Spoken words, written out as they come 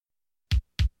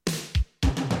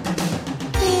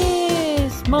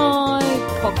my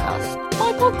podcast.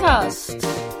 My podcast.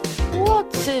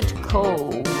 What's it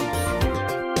called?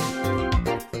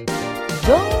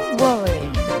 Don't worry.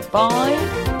 By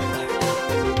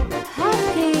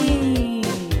Happy.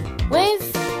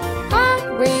 With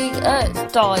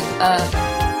Harriet Dyer.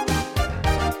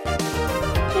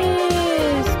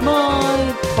 Here's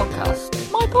my podcast.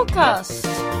 My podcast.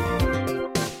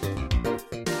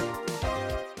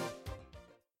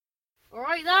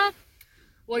 Alright then.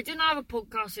 Well, I didn't have a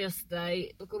podcast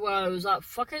yesterday because, well, it was like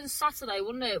fucking Saturday,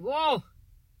 wasn't it? Whoa! I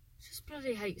just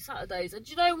bloody hate Saturdays. And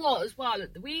do you know what, as well,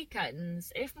 at the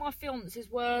weekends, if my fiance's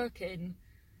working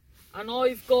and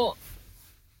I've got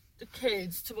the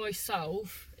kids to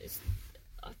myself,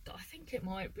 I think it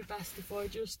might be best if I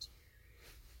just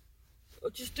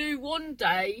do one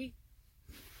day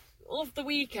of the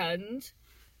weekend,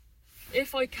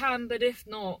 if I can, but if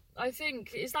not, I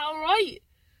think, is that alright?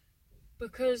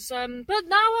 Because, but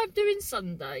now I'm doing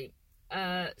Sunday,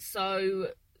 because I'm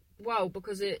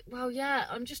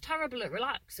just terrible at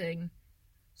relaxing,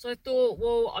 so I thought,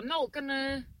 well, I'm not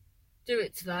gonna do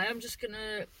it today, I'm just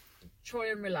gonna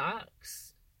try and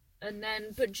relax, and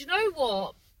then, but do you know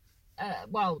what,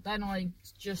 then I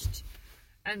just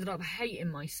ended up hating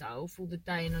myself all the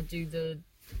day, and I do the,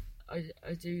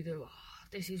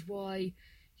 this is why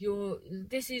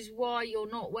you're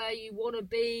not where you want to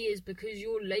be, is because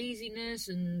your laziness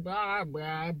and blah,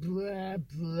 blah, blah,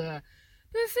 blah.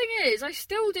 But the thing is, I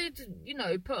still did,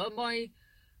 put on my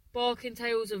Barking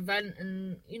Tales event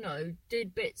and,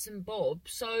 did bits and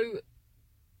bobs. So,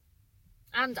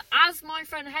 and as my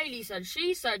friend Hayley said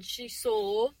she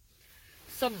saw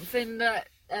something that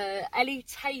Ellie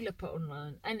Taylor put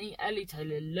online. Ellie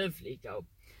Taylor, lovely girl.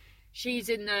 She's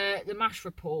in the MASH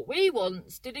report. We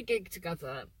once did a gig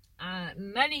together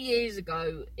many years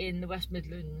ago in the West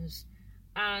Midlands,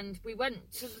 and we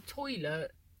went to the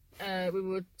toilet. We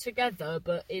were together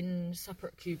but in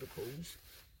separate cubicles.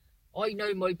 I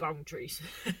know my boundaries.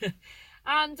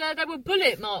 And there were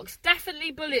bullet marks,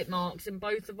 definitely bullet marks in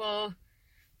both of our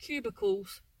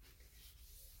cubicles.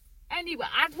 Anyway,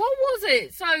 and what was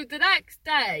it? So the next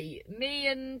day, me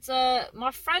and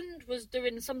my friend was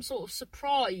doing some sort of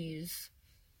surprise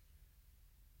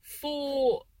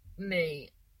for me.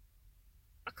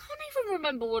 I can't even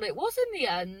remember what it was in the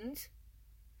end.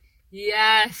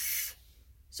 Yes.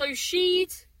 So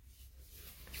she'd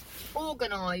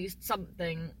organised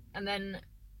something, and then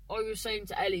I was saying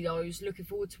to Ellie that I was looking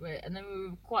forward to it, and then we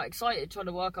were quite excited trying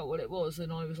to work out what it was,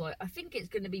 and I was like, I think it's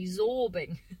going to be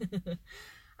zorbing.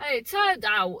 And it turned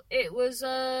out it was,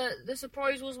 the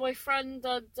surprise was my friend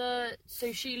had,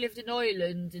 so she lived in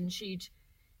Ireland and she'd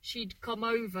come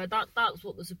over. That's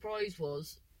what the surprise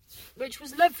was, which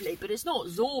was lovely, but it's not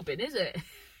zorbing, is it?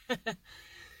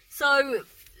 So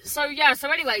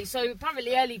anyway, so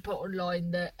apparently Ellie put online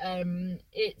that,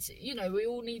 it's, we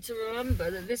all need to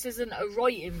remember that this isn't a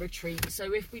writing retreat,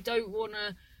 so if we don't want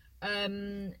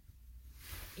to,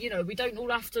 we don't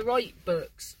all have to write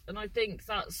books, and I think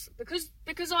that's because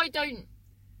I don't.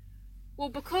 Well,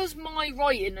 because me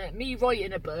writing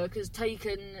a book has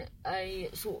taken a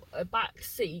sort of a back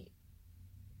seat.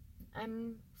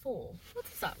 What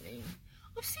does that mean?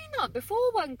 I've seen that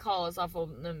before when cars have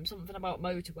on them something about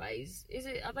motorways.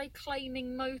 Are they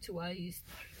claiming motorways?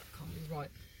 No, that can't be right.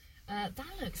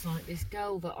 That looks like this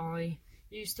girl that I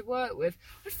used to work with.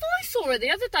 I thought I saw her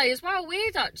the other day as well.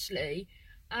 Weird, actually.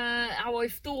 How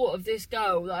I've thought of this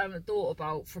girl that I haven't thought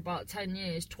about for about 10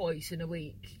 years twice in a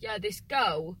week. Yeah, this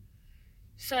girl.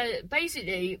 So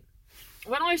basically,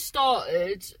 when I used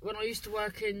to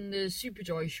work in the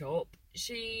Superdry shop,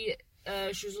 she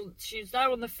was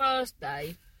there on the first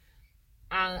day,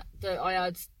 and that I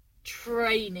had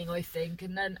training, I think,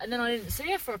 and then I didn't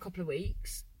see her for a couple of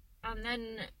weeks, and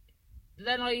then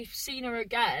I seen her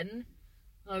again.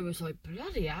 I was like,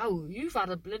 bloody hell, you've had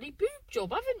a bloody boob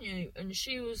job, haven't you? And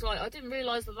she was like, I didn't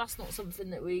realise that that's not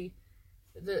something that we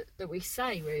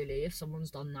say, really, if someone's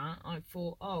done that. I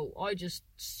thought, I just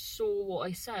saw what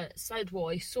I said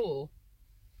what I saw.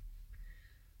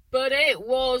 But it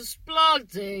was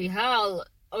bloody hell.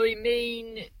 I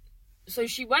mean, so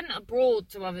she went abroad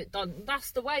to have it done.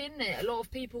 That's the way, isn't it? A lot of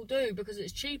people do, because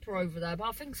it's cheaper over there. But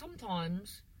I think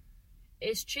sometimes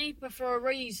it's cheaper for a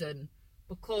reason,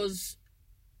 because...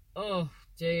 oh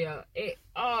dear,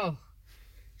 I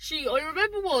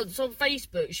remember once on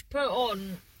Facebook she put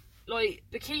on like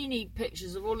bikini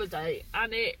pictures of holiday,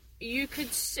 and you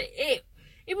could see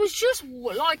it was just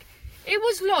like, it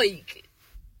was like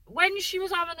when she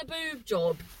was having a boob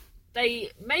job, they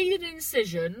made an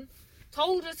incision,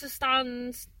 told her to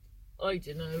stand, I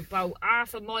don't know, about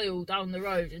half a mile down the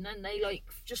road, and then they like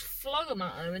just flung them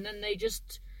at her, and then they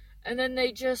just and then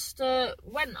they just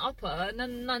went up her, and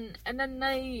then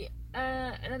they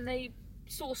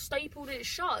sort of stapled it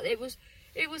shut. It was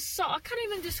so, I can't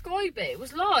even describe it. It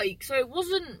was like, so it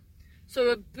wasn't, so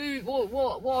a boob,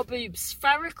 what are boobs,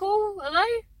 spherical, are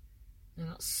they? No,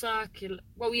 not circular.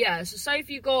 Well, yeah, so say if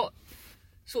you got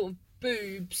sort of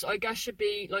boobs, I guess should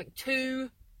be like 2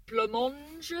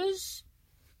 blancmanges.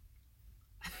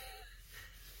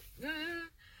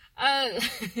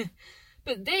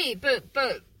 But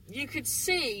you could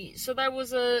see, so there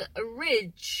was a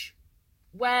ridge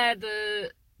where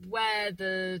the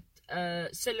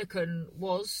silicone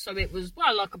was, so it was,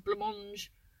 well, like a blancmange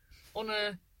on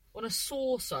a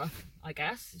saucer, I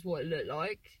guess is what it looked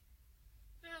like.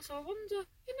 Yeah, so I wonder,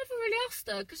 you never really asked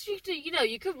her, because you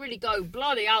could really go,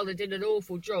 bloody hell, they did an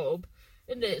awful job,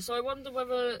 isn't it? So I wonder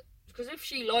whether, because if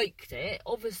she liked it,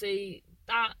 obviously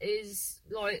that is,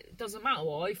 like, doesn't matter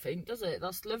what I think, does it?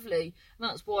 That's lovely. And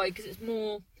that's why, because it's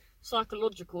more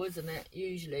psychological, isn't it,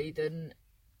 usually, than,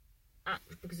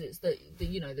 because it's that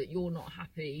you're not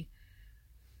happy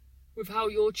with how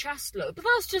your chest looks. But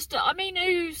that's just, I mean,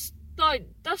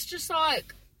 that's just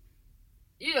like,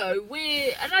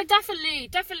 and I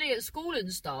definitely at school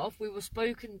and stuff, we were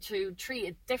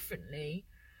treated differently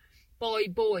by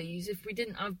boys if we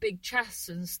didn't have big chests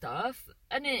and stuff.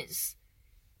 And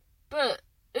but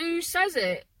who says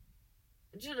it?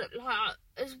 Like,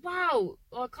 as well,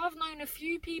 like, I've known a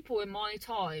few people in my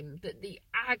time that the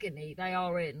agony they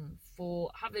are in for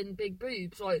having big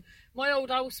boobs. Like, my old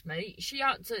housemate, she'd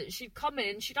come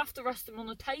in, she'd have to rest them on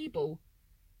a table.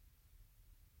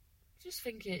 I just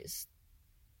think it's,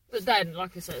 but then,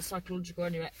 like I said, it's psychological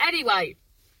anyway. Anyway,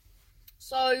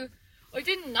 so I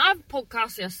didn't have a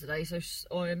podcast yesterday, so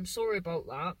I'm sorry about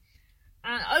that.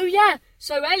 And, oh yeah,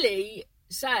 so Ellie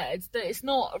said that it's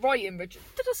not a writing retreat.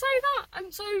 Did I say that?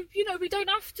 And so, we don't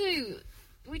have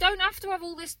to have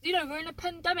all this, we're in a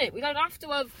pandemic, we don't have to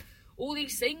have all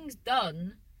these things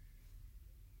done.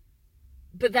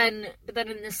 But then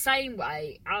in the same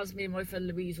way, as me and my friend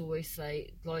Louise always say,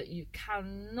 like, you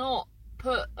cannot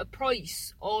put a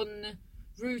price on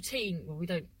routine. Well, we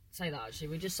don't say that, actually,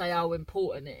 we just say how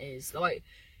important it is. Like,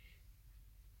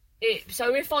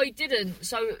 so if I didn't,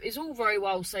 so it's all very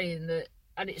well saying that,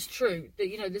 and it's true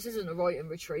that, this isn't a writing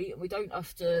retreat and we don't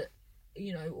have to,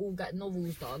 all get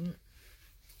novels done.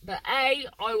 But A,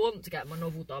 I want to get my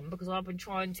novel done because I've been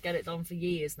trying to get it done for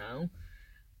years now.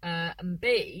 And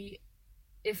B,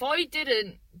 if I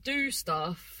didn't do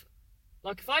stuff,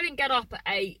 like if I didn't get up at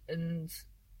 8 and,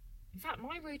 in fact,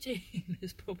 my routine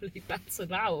is probably better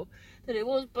now than it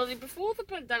was before the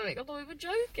pandemic. I thought we were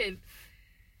joking.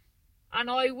 And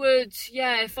I would,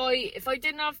 yeah, if I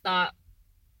didn't have that,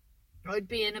 I'd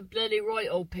be in a bloody right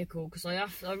old pickle, because I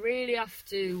really have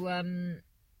to,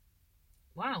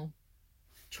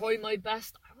 try my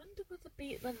best. I wonder whether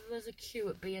there's a queue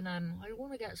at B&M. I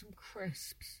want to get some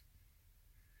crisps.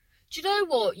 Do you know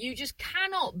what? You just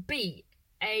cannot beat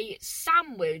a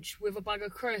sandwich with a bag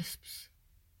of crisps.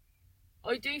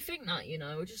 I do think that,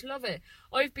 I just love it.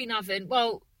 I've been having,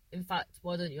 well, in fact,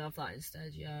 why don't you have that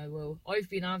instead? Yeah, I will. I've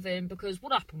been having, because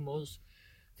what happened was,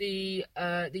 the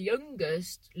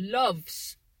youngest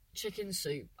loves chicken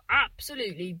soup.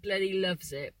 Absolutely bloody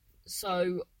loves it.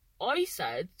 So I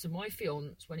said to my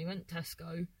fiance when he went to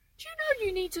Tesco, do you know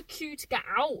you need to queue to get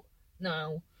out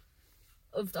now?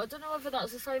 I don't know whether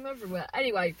that's the same everywhere.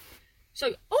 Anyway,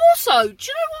 so also, do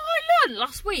you know what I learned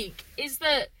last week? Is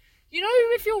that,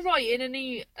 if you're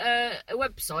writing a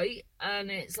website and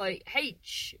it's like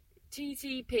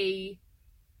HTTP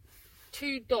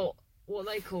 2. What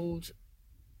are they called?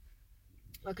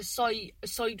 Like a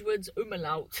sideways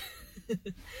umlaut. What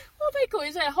are they called?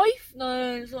 Is it a hyphen?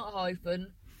 No, it's not a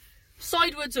hyphen.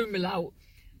 Sideways umlaut.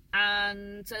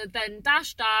 And then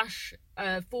dash,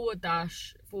 forward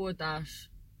dash.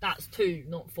 That's 2,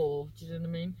 not 4. Do you know what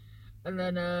I mean? And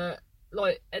then,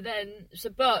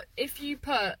 but if you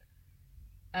put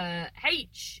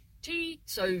www.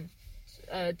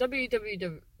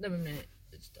 Never a minute.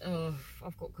 Oh,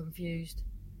 I've got confused.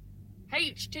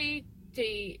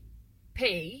 HTTP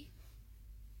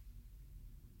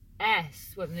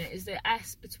S. Wait a minute. Is there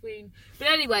S between? But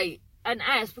anyway, an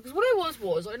S, because what it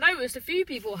was I noticed a few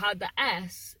people had the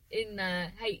S in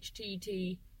their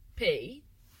HTTP.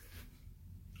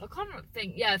 I can't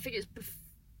think. Yeah, I think it's before.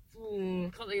 I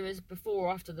can't think if it's before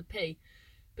or after the P.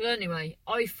 But anyway,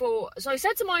 I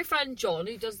said to my friend John,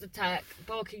 who does the tech,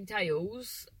 Barking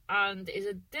Tales, and is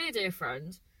a dear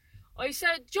friend, I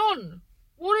said, John,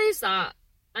 what is that?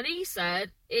 And he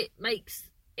said, it makes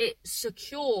it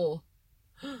secure.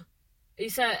 He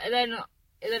said, and then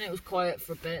it was quiet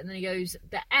for a bit, and then he goes,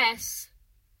 the S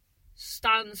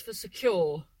stands for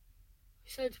secure. I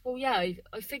said, well, yeah,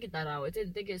 I figured that out. I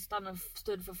didn't think it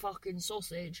stood for fucking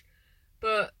sausage.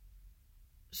 But,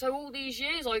 so all these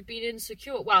years I've been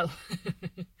insecure. Well,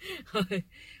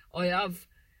 I have.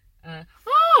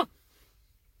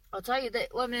 I'll tell you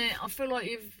that, 1 minute, I feel like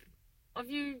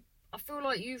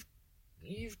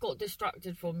you've got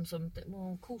distracted from something.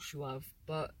 Well, of course you have,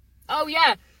 but... Oh,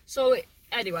 yeah, so,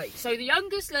 anyway, so the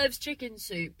youngest loves chicken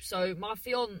soup, so my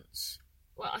fiance...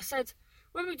 Well, I said,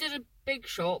 when we did a big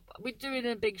shop, we're doing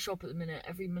a big shop at the minute,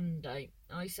 every Monday,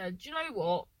 I said, do you know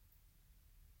what?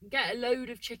 Get a load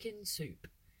of chicken soup.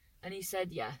 And he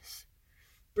said yes.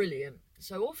 Brilliant.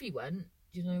 So off he went.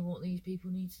 Do you know what these people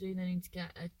need to do? They need to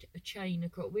get a chain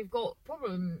across. We've got a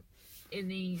problem in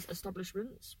these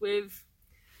establishments with...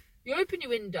 You open your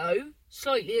window,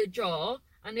 slightly ajar,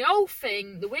 and the whole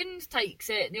thing, the wind takes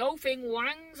it, and the whole thing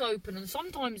wangs open, and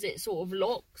sometimes it sort of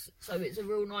locks, so it's a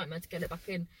real nightmare to get it back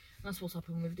in. And that's what's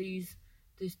happened with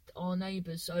our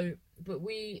neighbours. So, but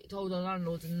we told our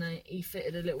landlord, and he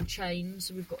fitted a little chain,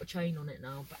 so we've got a chain on it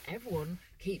now. But everyone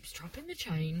keeps trapping the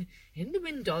chain in the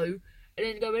window, and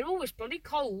then going, oh, it's bloody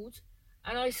cold.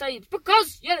 And I say, it's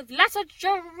because you let a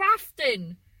giraffe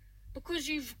in, because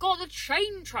you've got the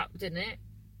chain trapped in it.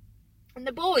 And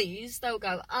the boys, they'll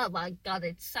go, oh my God,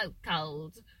 it's so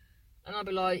cold. And I'll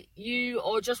be like, you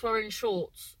are just wearing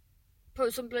shorts.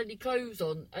 Put some bloody clothes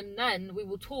on. And then we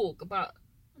will talk about,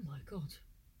 oh my God.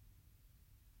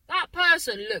 That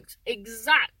person looked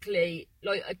exactly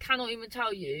like, I cannot even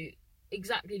tell you,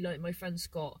 exactly like my friend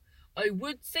Scott. I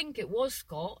would think it was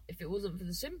Scott if it wasn't for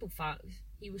the simple fact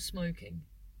he was smoking.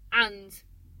 And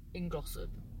in Glossop,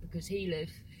 because he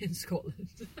lives in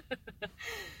Scotland.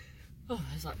 Oh,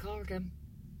 there's that car again.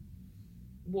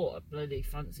 What a bloody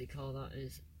fancy car that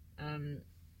is.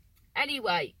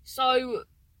 Anyway, so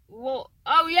what?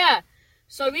 Oh yeah.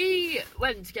 So he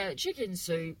went to get chicken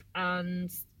soup and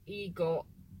he got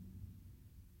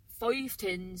 5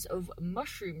 tins of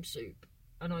mushroom soup.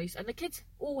 And the kids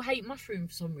all hate mushroom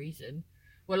for some reason.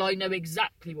 Well, I know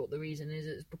exactly what the reason is.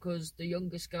 It's because the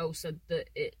youngest girl said that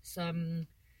it's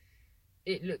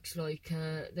it looks like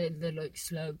they're like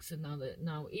slugs, and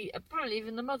apparently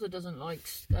even the mother doesn't like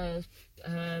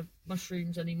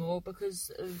mushrooms anymore because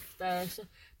of their.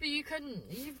 But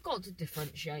you've got to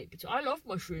differentiate between. I love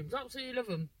mushrooms, absolutely love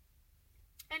them.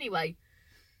 Anyway,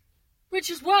 which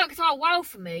has worked out well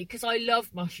for me because I love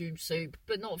mushroom soup,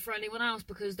 but not for anyone else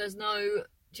because there's no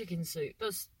chicken soup.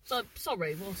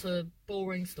 Sorry, what a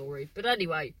boring story. But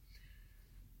anyway.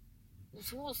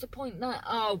 So what's the point there?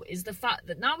 Oh, is the fact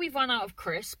that now we've run out of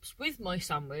crisps with my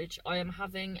sandwich, I am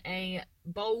having a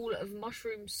bowl of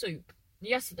mushroom soup.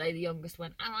 Yesterday, the youngest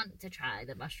went, I want to try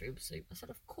the mushroom soup. I said,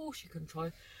 of course you can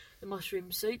try the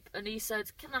mushroom soup. And he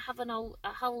said, can I have a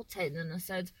whole tin? And I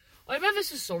said, I'm ever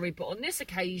so sorry, but on this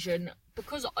occasion,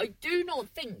 because I do not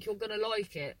think you're going to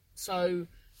like it, so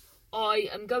I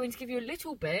am going to give you a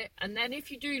little bit, and then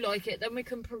if you do like it, then we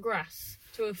can progress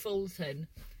to a full tin.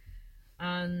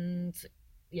 And,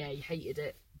 yeah, he hated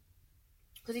it.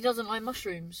 Because he doesn't like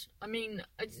mushrooms. I mean,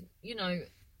 I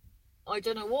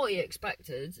don't know what he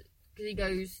expected. Because he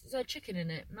goes, is there chicken in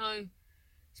it? No,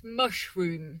 it's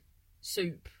mushroom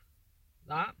soup.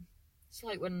 That. It's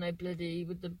like when they they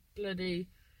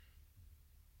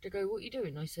go, what are you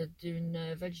doing? I said, doing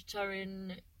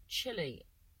vegetarian chili.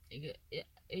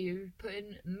 Are you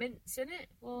putting mince in it?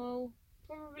 Well,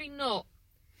 probably not.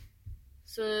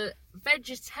 It's a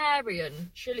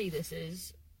vegetarian chili, this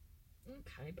is.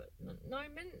 Okay, but no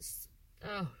mince.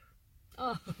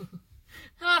 Oh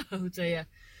dear.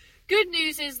 Good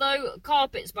news is, though,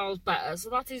 carpet smells better, so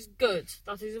that is good.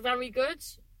 That is very good.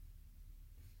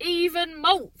 Even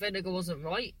malt vinegar wasn't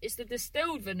right. It's the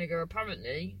distilled vinegar,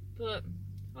 apparently. But,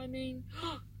 I mean,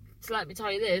 so let me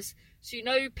tell you this. So you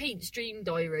know Pete's Dream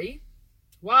Diary?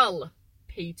 Well,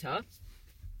 Peter,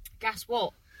 guess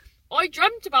what? I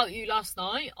dreamt about you last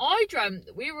night. I dreamt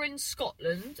that we were in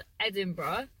Scotland,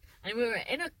 Edinburgh, and we were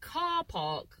in a car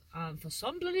park. And for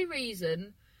some bloody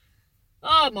reason,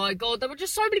 oh my God, there were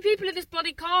just so many people in this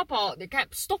bloody car park that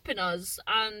kept stopping us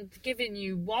and giving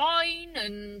you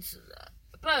wine.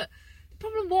 But the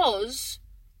problem was,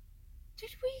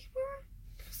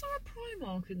 was there a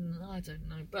Primark in? I don't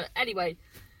know. But anyway,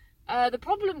 the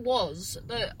problem was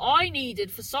that I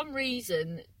needed, for some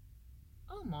reason.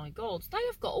 Oh my God, they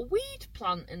have got a weed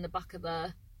plant in the back of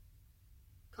their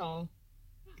car.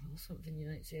 Oh, something you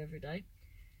don't see every day.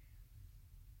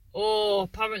 Oh,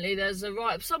 apparently there's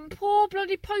some poor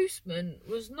bloody postman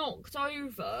was knocked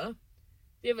over.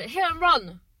 Hit and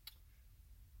run.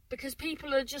 Because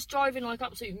people are just driving like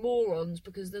absolute morons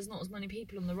because there's not as many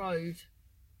people on the road.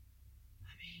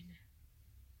 I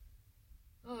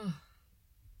mean,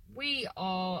 we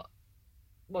are,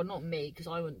 well, not me, because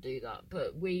I wouldn't do that,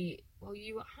 but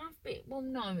you have been, well,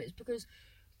 no, it's because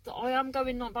I am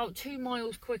going about 2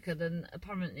 miles quicker than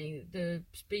apparently the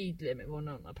speed limit. Well,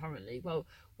 not apparently. Well,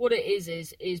 what it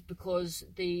is because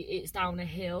it's down a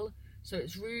hill, so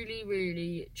it's really,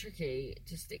 really tricky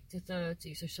to stick to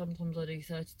 30. So sometimes I do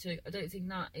 32. I don't think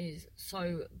that is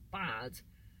so bad.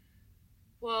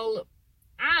 Well,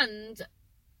 and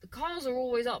the cars are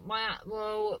always up my.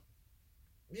 Well,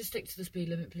 just stick to the speed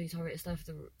limit, please, Harry. It's there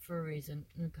for a reason.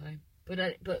 Okay.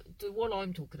 But what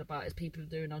I'm talking about is people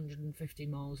doing 150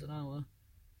 miles an hour.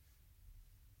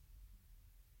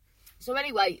 So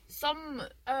anyway,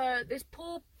 this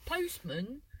poor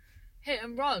postman hit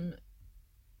and run,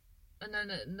 and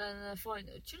then I find.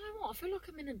 Do you know what? I feel like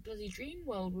I'm in a bloody dream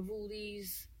world with all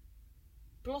these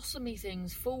blossomy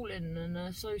things falling, and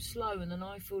they're so slow, and then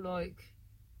I feel like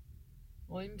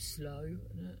I'm slow,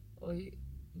 and well,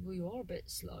 you are a bit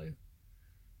slow.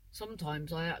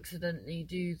 Sometimes I accidentally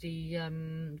do the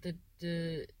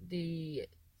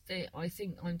I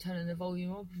think I'm turning the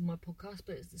volume up of my podcast,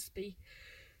 but it's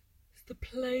the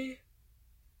play,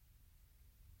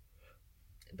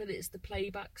 but it's the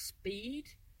playback speed,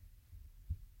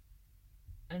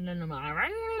 and then I'm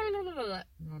like, oh,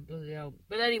 bloody hell.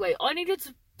 But anyway, I needed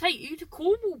to take you to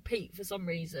Cornwall, Pete, for some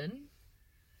reason.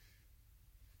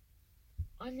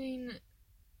 I mean.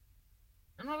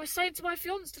 And I was saying to my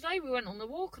fiance today, we went on the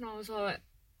walk, and I was like,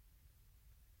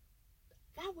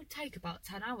 that would take about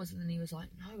 10 hours. And then he was like,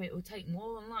 no, it would take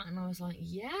more than that. And I was like,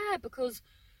 yeah, because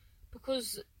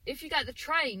if you get the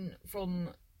train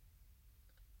from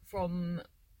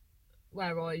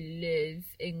where I live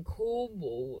in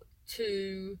Cornwall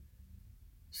to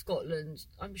Scotland,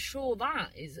 I'm sure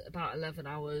that is about 11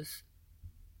 hours.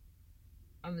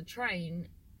 And the train,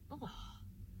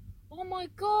 oh my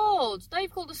God, they've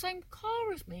got the same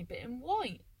car as me, but in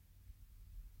white.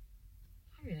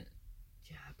 Harriet.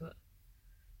 Yeah, but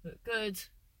look good.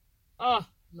 Oh,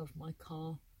 love my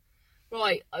car.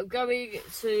 Right, I'm going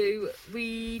to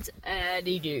read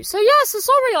any news. So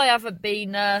sorry I haven't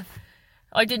been, I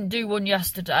didn't do one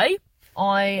yesterday.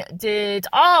 I did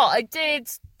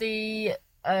the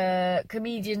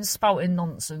comedians spouting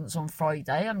nonsense on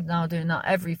Friday. I'm now doing that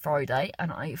every Friday,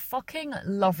 and I fucking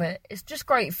love it. It's just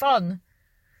great fun.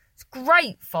 It's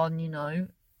great fun, you know.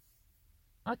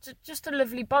 Just a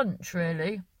lovely bunch,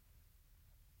 really.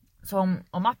 So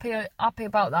I'm happy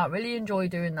about that. Really enjoy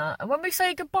doing that. And when we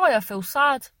say goodbye, I feel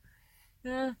sad.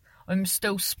 Yeah, I'm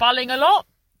still spelling a lot,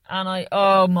 and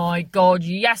oh my God,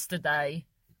 yesterday,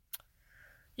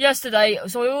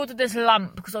 so I ordered this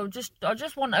lamp because I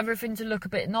just want everything to look a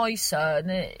bit nicer, and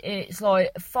it's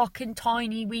like a fucking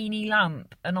tiny weeny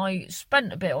lamp, and I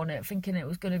spent a bit on it thinking it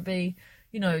was going to be,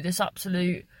 you know, this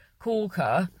absolute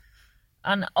corker.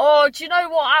 And do you know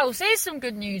what else? Here's some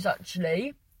good news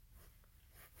actually.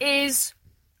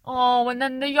 And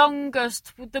then the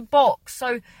youngest with the box,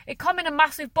 so it come in a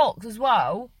massive box as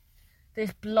well,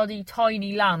 this bloody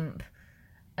tiny lamp,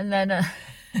 and then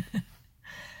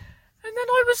and then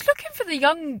I was looking for the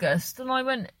youngest, and I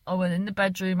went in the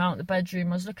bedroom, out the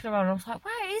bedroom, I was looking around, I was like,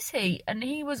 where is he? And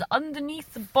he was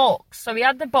underneath the box, so he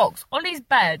had the box on his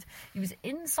bed, he was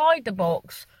inside the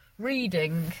box,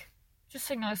 reading, just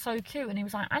thinking I was so cute, and he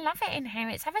was like, I love it in here,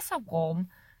 it's ever so warm.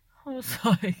 I was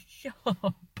like,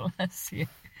 oh, bless you.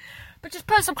 But just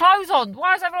put some clothes on,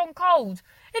 why is everyone cold?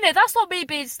 Innit, that's not me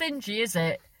being stingy, is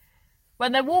it?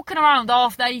 When they're walking around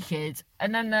half naked,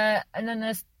 and then they're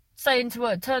saying to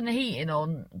her, turn the heating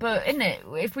on. But innit,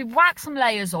 if we whack some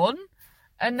layers on,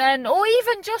 and then, or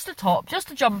even just a top, just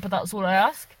a jumper, that's all I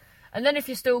ask. And then if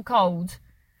you're still cold,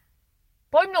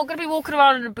 but I'm not going to be walking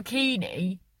around in a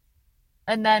bikini,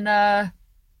 and then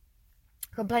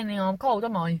complaining I'm cold,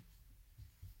 am I?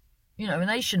 You know, and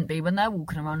they shouldn't be when they're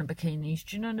walking around in bikinis,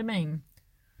 do you know what I mean?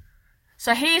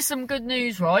 So here's some good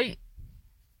news, right?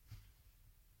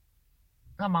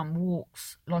 That man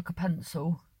walks like a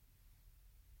pencil.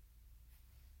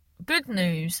 Good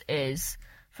news is,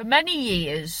 for many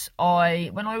years,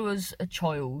 when I was a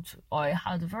child, I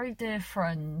had a very dear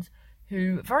friend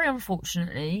who, very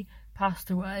unfortunately,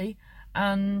 passed away.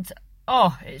 And,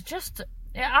 it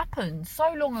happened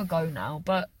so long ago now,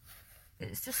 but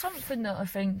it's just something that I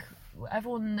think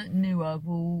everyone that knew her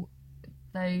will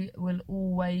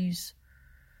always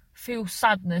feel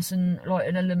sadness and like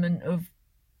an element of,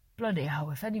 bloody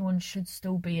hell, if anyone should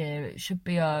still be here, it should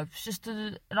be her. It's just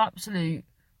an absolute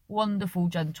wonderful,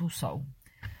 gentle soul.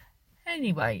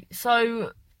 Anyway,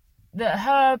 so that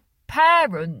her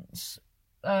parents,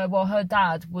 her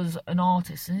dad was an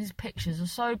artist, and his pictures are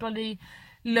so bloody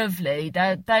lovely.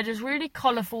 They're just really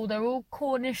colourful. They're all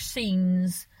Cornish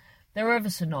scenes, They're ever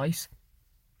so nice.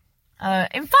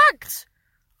 In fact,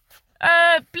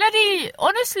 bloody,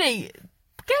 honestly,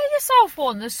 get yourself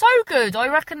one. They're so good. I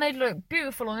reckon they'd look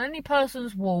beautiful on any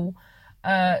person's wall.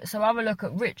 So have a look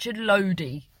at Richard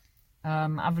Lodi.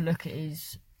 Have a look at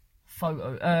his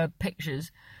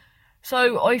pictures.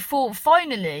 So I thought,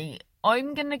 finally,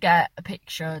 I'm gonna get a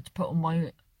picture to put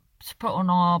on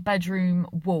our bedroom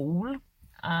wall,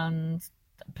 and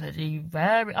bloody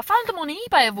I found them on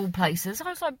eBay of all places. I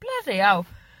was like, bloody hell.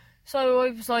 So I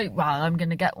was like, well, I'm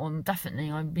gonna get one, definitely.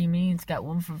 I've been meaning to get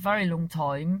one for a very long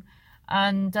time.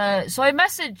 And so I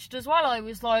messaged as well. I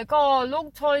was like, oh, long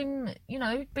time,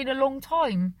 been a long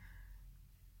time.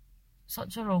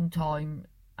 Such a long time.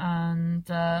 And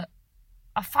I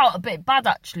felt a bit bad,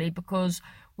 actually, because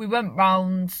we went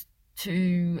round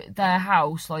to their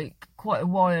house, like, quite a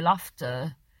while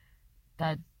after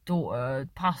their daughter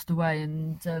had passed away.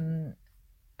 And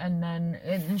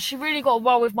she really got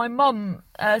well with my mum.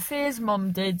 Thea's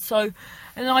mum did. So,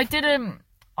 and I didn't,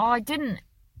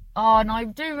 and I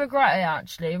do regret it,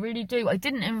 actually. I really do. I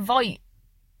didn't invite,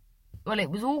 well, it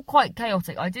was all quite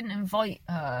chaotic. I didn't invite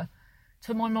her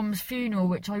to my mum's funeral,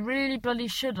 which I really bloody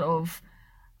should have.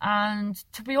 And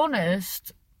to be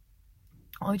honest,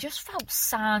 I just felt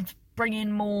sad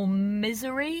bringing more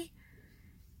misery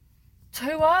to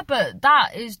her. But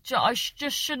that is, I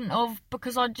just shouldn't have,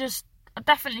 because I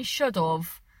definitely should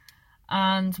have.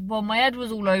 And, well, my head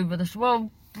was all over this. Well,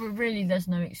 really, there's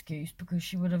no excuse, because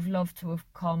she would have loved to have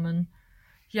come. And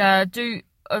yeah,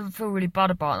 I feel really bad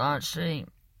about that, actually,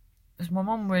 because my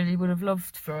mum really would have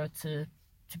loved for her to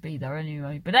be there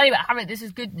anyway. But anyway, Harriet, this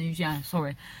is good news. Yeah,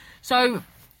 sorry. So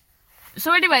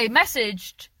anyway,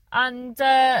 messaged, and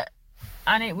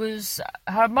it was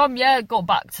her mum. Yeah, got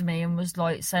back to me and was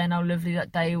like saying how lovely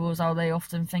that day was, how they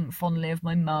often think fondly of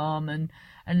my mum, and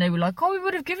they were like, oh, we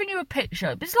would have given you a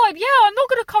picture. But it's like, yeah, I'm not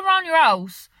going to come around your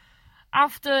house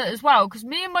after as well, because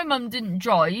me and my mum didn't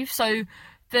drive, so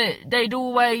they'd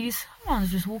always, I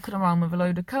was just walking around with a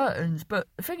load of curtains. But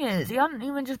the thing is, he hadn't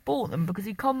even just bought them, because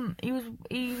he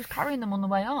was carrying them on the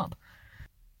way up.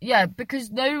 Yeah,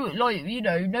 because no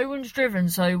one's driven,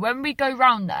 so when we go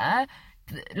round there,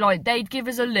 like, they'd give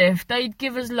us a lift, they'd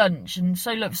give us lunch, and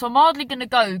so look, so I'm hardly going to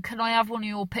go, can I have one of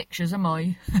your pictures, am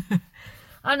I?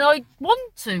 And I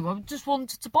just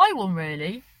wanted to buy one,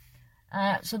 really.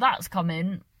 So that's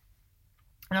coming.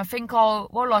 And I think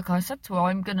like I said to her,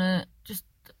 I'm going to just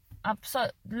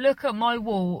look at my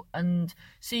wall and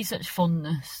see such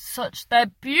fondness. They're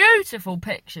beautiful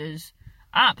pictures.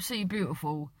 Absolutely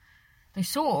beautiful. They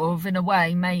sort of, in a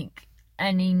way, make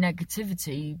any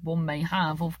negativity one may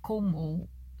have of Cornwall,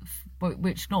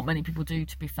 which not many people do,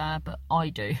 to be fair, but I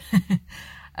do.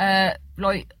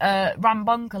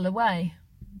 Rambunctious away.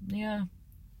 Yeah.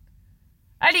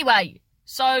 Anyway,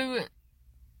 but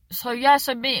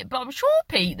I'm sure,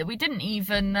 Pete, that we didn't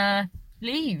even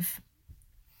leave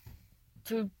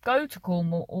to go to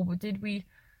Cornwall, or did we?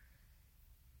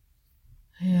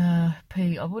 Yeah,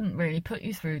 Pete, I wouldn't really put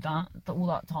you through all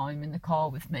that time in the car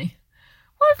with me.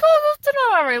 Well, I don't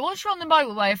know, Harry. Once you're on the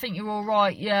motorway, I think you're all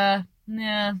right. Yeah,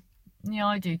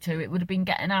 I do too. It would have been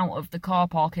getting out of the car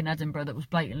park in Edinburgh that was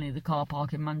blatantly the car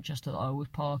park in Manchester that I was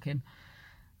parking.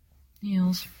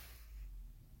 Yes.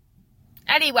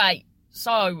 Anyway,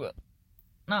 so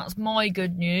that's my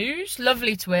good news.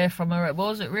 Lovely to hear from her.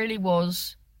 It really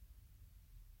was.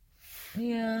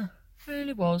 Yeah,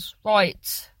 really was.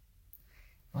 Right.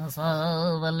 Let's have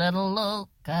a little look.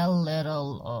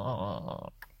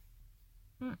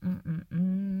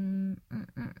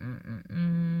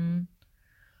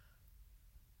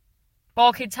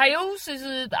 Barking Tales is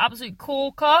an absolute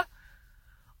corker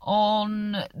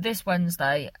on this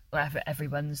Wednesday, every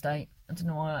Wednesday. I don't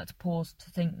know why I had to pause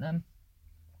to think them.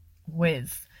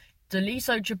 With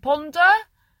Daliso Chaponda,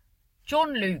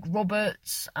 John Luke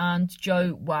Roberts, and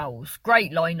Joe Wells.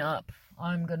 Great lineup.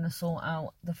 I'm going to sort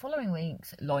out the following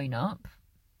week's lineup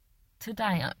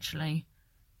today, actually,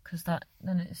 because I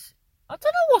don't know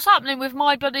what's happening with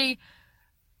my bloody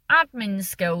admin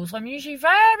skills. I'm usually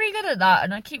very good at that,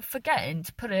 and I keep forgetting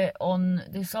to put it on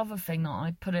this other thing that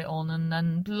I put it on, and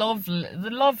then the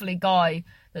lovely guy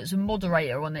that's a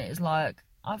moderator on it is like,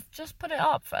 I've just put it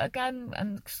up again,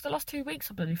 and the last 2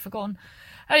 weeks I've bloody forgotten.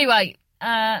 Anyway,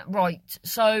 right,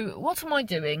 so what am I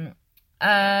doing?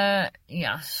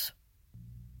 Yes.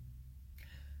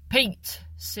 Pete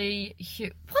C.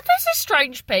 Hugh. What is this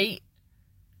strange, Pete?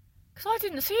 Because I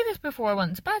didn't see this before I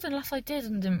went to bed, unless I did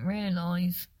and didn't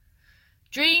realise.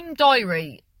 Dream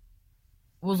Diary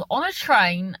was on a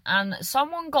train and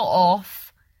someone got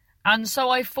off, and so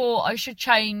I thought I should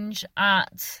change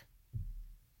at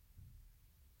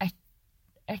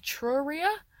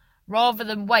Etruria. rather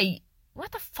than wait. Where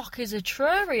the fuck is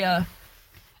Etruria?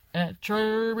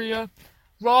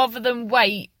 Rather than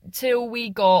wait till we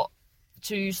got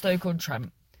to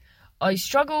Stoke-on-Trent. I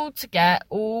struggled to get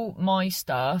all my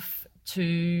stuff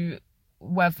to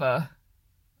Weather.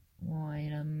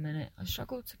 Wait a minute. I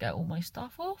struggled to get all my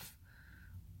stuff off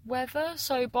Weather.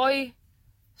 So by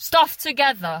stuff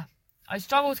together. I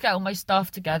struggled to get all my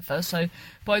stuff together. So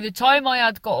by the time I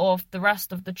had got off, the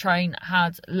rest of the train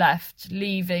had left,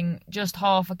 leaving just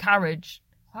half a carriage.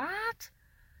 What?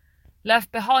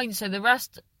 Left behind. So the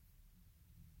rest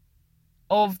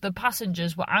of the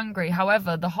passengers were angry.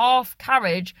 However, the half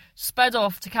carriage sped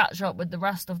off to catch up with the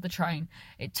rest of the train.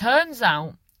 It turns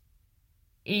out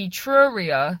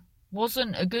Etruria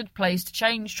wasn't a good place to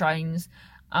change trains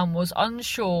and was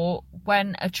unsure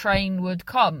when a train would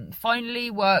come.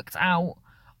 Finally worked out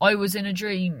I was in a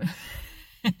dream.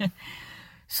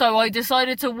 So I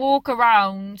decided to walk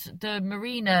around the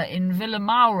marina in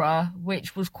Villamoura,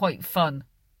 which was quite fun.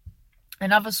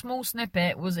 Another small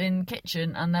snippet was in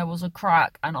kitchen and there was a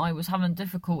crack and I was having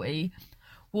difficulty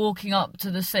walking up to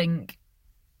the sink.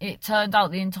 It turned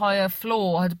out the entire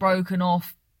floor had broken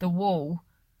off the wall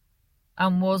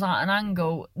and was at an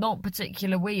angle. Not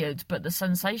particularly weird, but the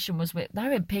sensation was weird.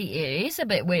 No, Pete, it is a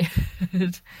bit weird.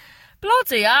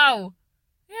 Bloody hell.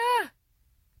 Yeah.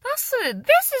 Isn't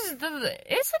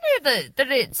it that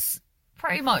it's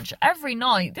pretty much every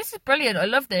night? This is brilliant. I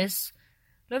love this.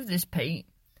 Love this, Pete.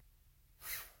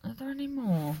 Are there any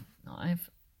more that I've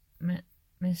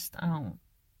missed out?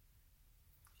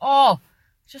 Oh,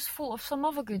 just thought of some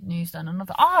other good news then. Do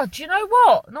you know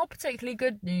what? Not particularly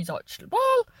good news, actually.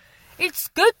 Well, it's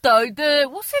good though.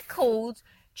 What's it called?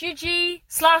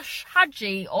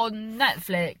 Gigi/Hadji on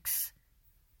Netflix.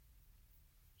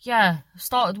 Yeah, I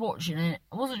started watching it.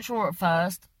 I wasn't sure at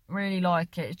first. Really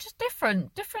like it. It's just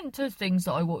different to things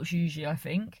that I watch usually, I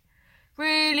think.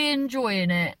 Really enjoying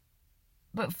it.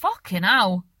 But fucking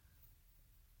hell.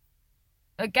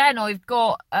 Again, I've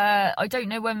got, I don't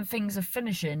know when things are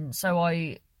finishing, so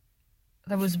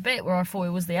there was a bit where I thought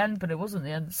it was the end, but it wasn't the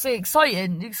end. See,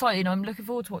 exciting. I'm looking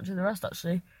forward to watching the rest,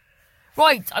 actually.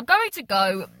 Right, I'm going to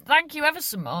go. Thank you ever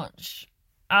so much,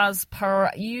 as per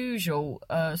usual.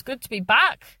 It's good to be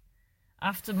back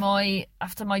after my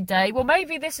day. Well,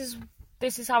 maybe this is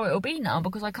how it'll be now,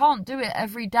 because I can't do it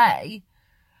every day.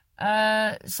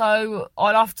 So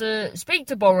I'll have to speak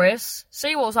to Boris,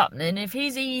 see what's happening. If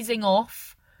he's easing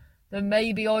off, then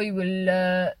maybe I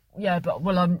will.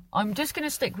 I'm just going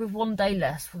to stick with 1 day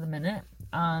less for the minute,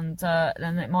 and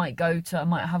then it might I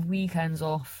might have weekends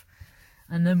off,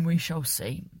 and then we shall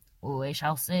see. We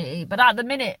shall see. But at the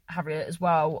minute, Harriet, as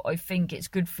well, I think it's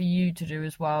good for you to do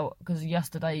as well, because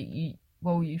yesterday you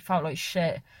felt like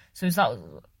shit. So is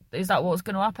that what's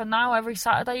going to happen now? Every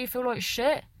Saturday you feel like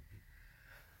shit?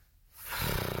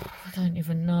 I don't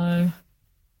even know.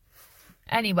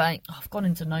 Anyway, I've gone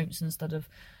into notes instead of...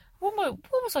 What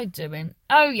was I doing?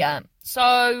 Oh, yeah.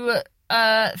 So,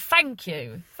 thank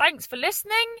you. Thanks for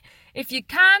listening. If you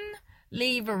can,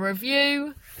 leave a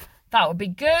review. That would be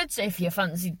good. If you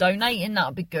fancy donating, that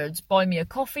would be good.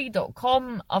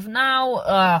 Buymeacoffee.com. I've now...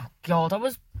 Oh, God.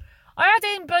 I had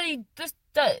in bloody...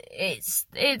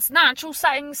 Its natural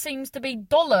setting seems to be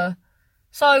 $1.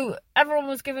 So everyone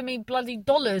was giving me bloody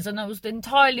dollars, and it was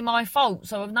entirely my fault.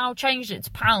 So I've now changed it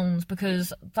to pounds,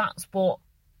 because that's what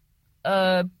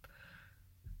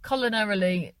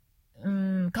culinarily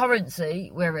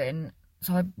currency we're in.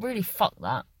 So I really fucked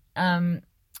that.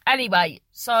 Anyway,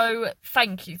 so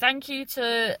thank you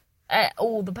to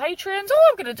all the Patreons. Oh,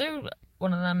 I'm gonna do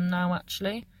one of them now,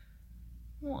 actually.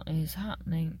 What is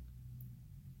happening?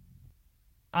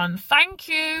 Thank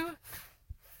you,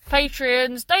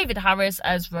 Patreons: David Harris,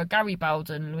 Ezra, Gary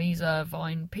Bowden, Louise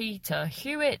Irvine, Peter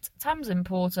Hewitt, Tamsin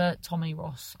Porter, Tommy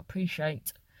Ross.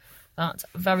 Appreciate that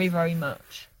very, very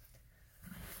much.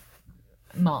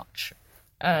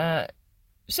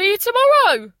 See you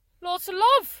tomorrow. Lots of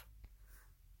love.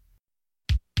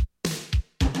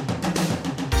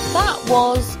 That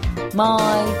was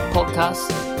my podcast.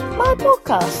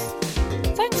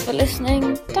 Thanks for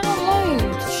listening.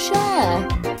 Download, share,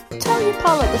 tell your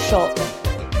pal at the shop.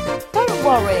 Don't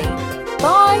worry.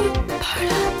 Bipolar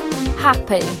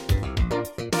happy.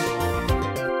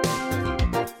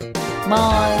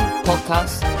 My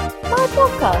podcast.